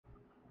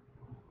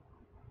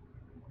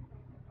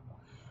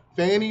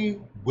Fani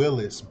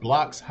Willis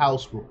blocks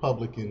House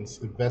Republicans'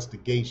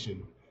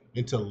 investigation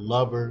into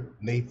lover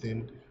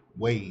Nathan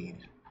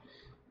Wade.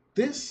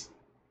 This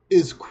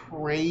is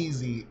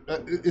crazy.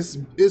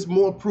 It's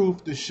more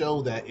proof to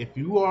show that if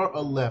you are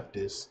a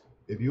leftist,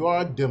 if you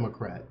are a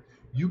Democrat,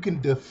 you can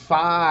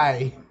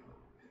defy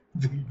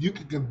you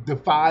can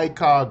defy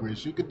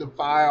Congress, you can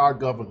defy our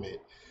government,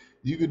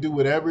 you can do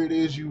whatever it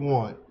is you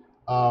want.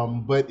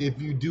 But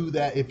if you do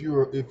that, if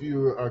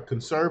you're a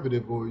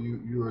conservative or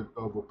you're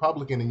a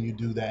Republican and you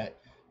do that,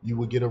 you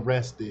will get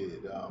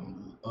arrested.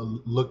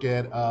 Look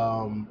at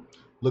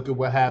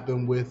what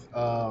happened with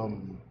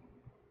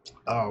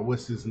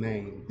what's his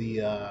name?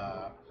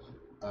 The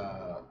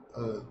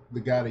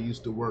guy that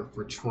used to work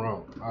for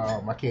Trump.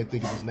 I can't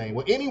think of his name.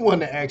 Well, anyone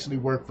that actually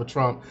worked for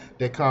Trump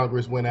that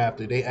Congress went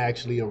after, they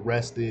actually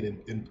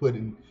arrested and put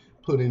in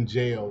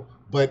jail.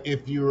 But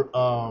if you're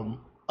a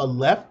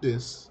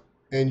leftist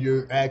and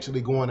you're actually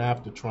going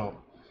after Trump,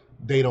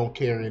 they don't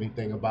care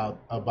anything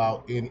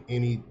about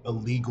any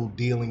illegal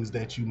dealings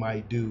that you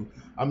might do.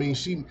 I mean,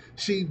 she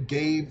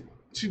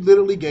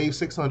literally gave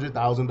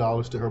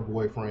 $600,000 to her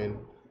boyfriend,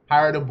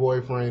 hired a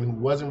boyfriend who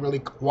wasn't really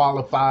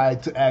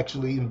qualified to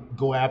actually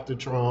go after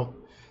Trump,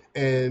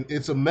 and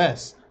it's a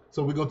mess.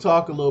 So we're gonna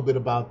talk a little bit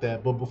about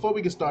that. But before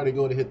we get started,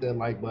 go to hit that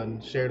like button,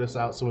 share this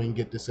out so we can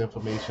get this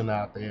information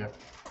out there.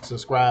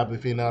 Subscribe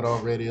if you're not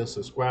already a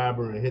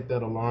subscriber, and hit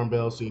that alarm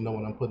bell so you know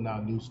when I'm putting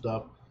out new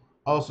stuff.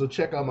 Also,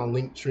 check out my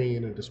link tree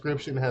in the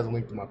description. It has a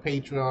link to my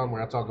Patreon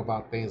where I talk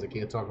about things I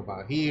can't talk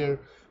about here.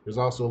 There's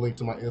also a link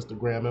to my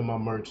Instagram and my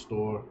merch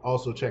store.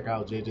 Also, check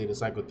out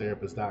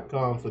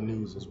jjthepsychotherapist.com for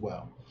news as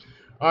well.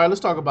 All right, let's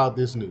talk about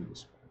this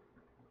news.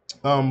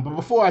 But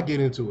before I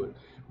get into it,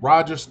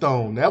 Roger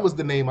Stone, that was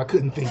the name I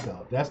couldn't think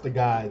of. That's the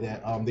guy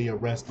that they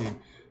arrested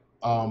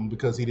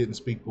because he didn't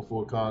speak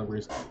before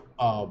Congress.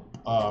 Uh,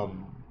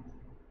 um,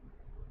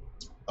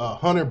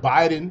 Hunter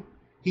Biden,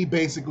 he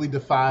basically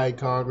defied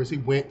Congress. He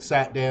went,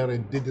 sat down,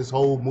 and did this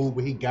whole move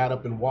where he got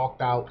up and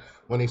walked out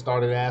when they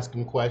started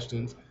asking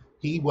questions.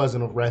 He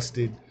wasn't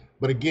arrested.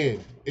 But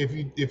again,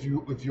 if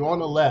you're on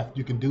the left,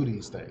 you can do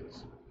these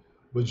things.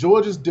 But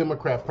Georgia's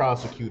Democrat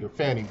prosecutor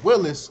Fani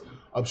Willis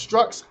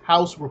obstructs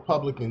House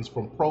Republicans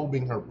from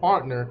probing her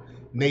partner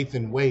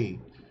Nathan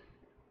Wade.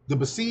 The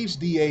besieged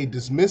DA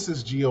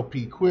dismisses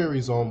GOP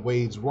queries on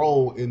Wade's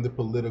role in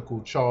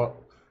the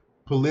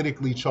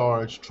politically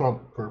charged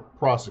Trump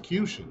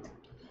prosecution.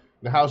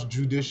 The House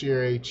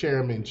Judiciary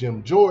Chairman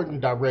Jim Jordan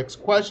directs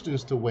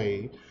questions to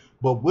Wade,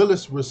 but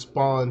Willis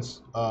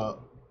responds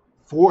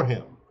for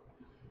him.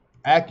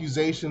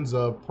 Accusations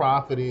of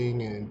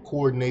profiting and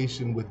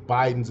coordination with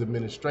Biden's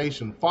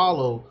administration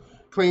follow,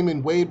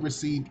 claiming Wade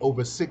received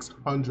over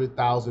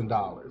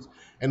 $600,000.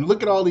 And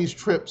look at all these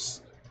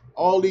trips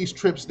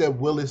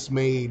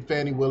that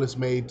Fani Willis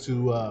made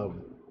to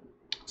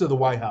the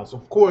White House.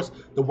 Of course,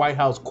 the White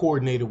House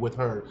coordinated with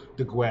her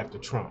to go after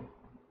Trump.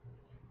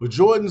 But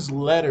Jordan's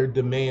letter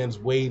demands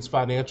Wade's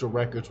financial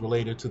records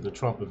related to the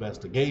Trump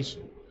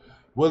investigation.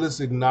 Willis,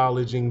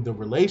 acknowledging the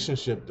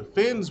relationship,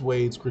 defends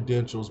Wade's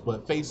credentials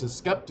but faces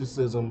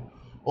skepticism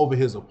over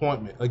his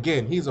appointment.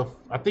 Again,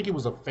 I think he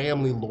was a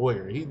family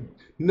lawyer. He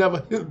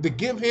never to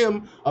give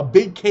him a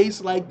big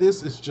case like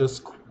this is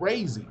just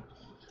crazy.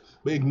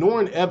 But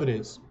ignoring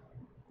evidence,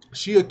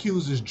 she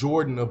accuses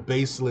Jordan of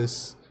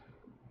baseless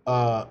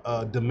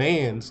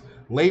demands,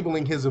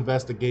 labeling his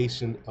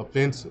investigation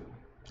offensive.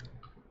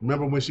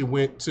 Remember when she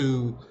went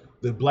to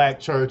the black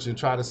church and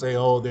tried to say,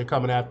 "Oh, they're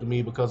coming after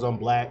me because I'm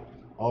black,"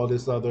 all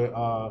this other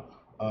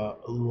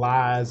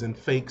lies and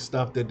fake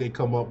stuff that they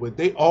come up with.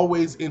 They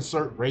always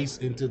insert race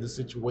into the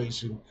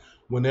situation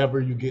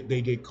whenever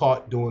they get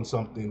caught doing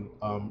something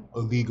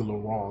illegal or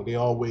wrong. They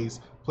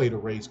always play the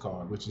race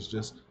card, which is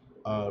just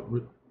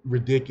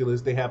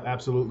ridiculous. They have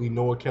absolutely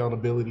no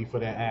accountability for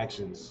their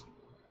actions.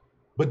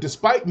 But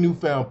despite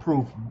newfound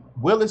proof,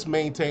 Willis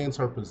maintains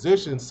her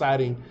position,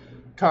 citing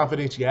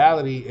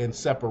confidentiality and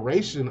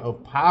separation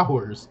of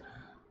powers.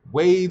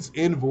 Wade's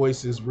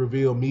invoices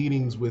reveal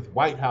meetings with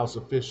White House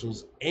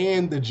officials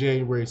and the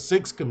January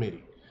 6th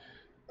committee.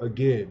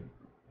 Again,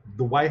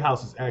 the White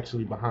House is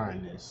actually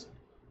behind this.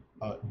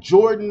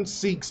 Jordan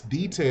seeks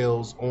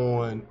details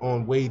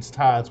on Wade's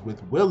ties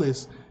with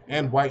Willis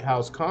and White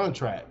House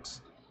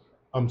contracts.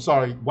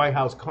 White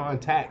House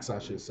contacts, I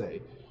should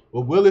say.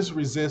 But Willis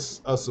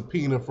resists a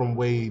subpoena from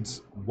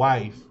Wade's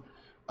wife,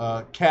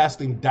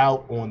 casting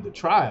doubt on the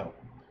trial.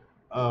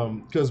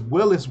 Because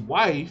Willis'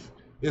 wife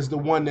is the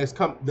one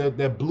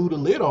that blew the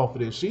lid off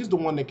of this. She's the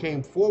one that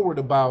came forward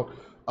about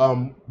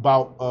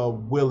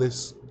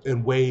Willis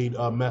and Wade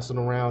messing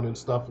around and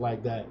stuff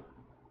like that.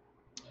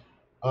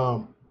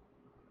 A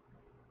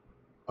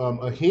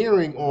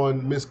hearing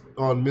on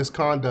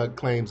misconduct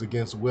claims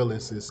against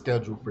Willis is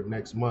scheduled for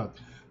next month.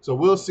 So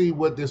we'll see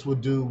what this will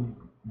do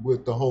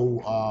with the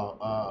whole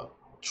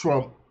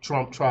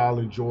Trump trial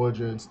in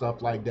Georgia and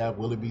stuff like that.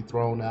 Will it be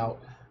thrown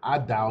out? I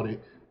doubt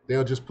it.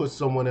 They'll just put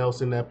someone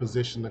else in that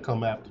position to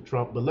come after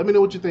Trump. But let me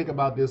know what you think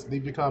about this.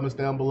 Leave your comments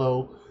down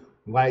below.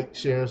 Like,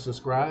 share, and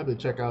subscribe, and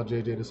check out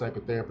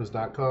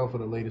jjdiscipletherapist.com for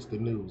the latest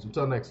in news.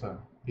 Until next time,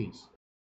 peace.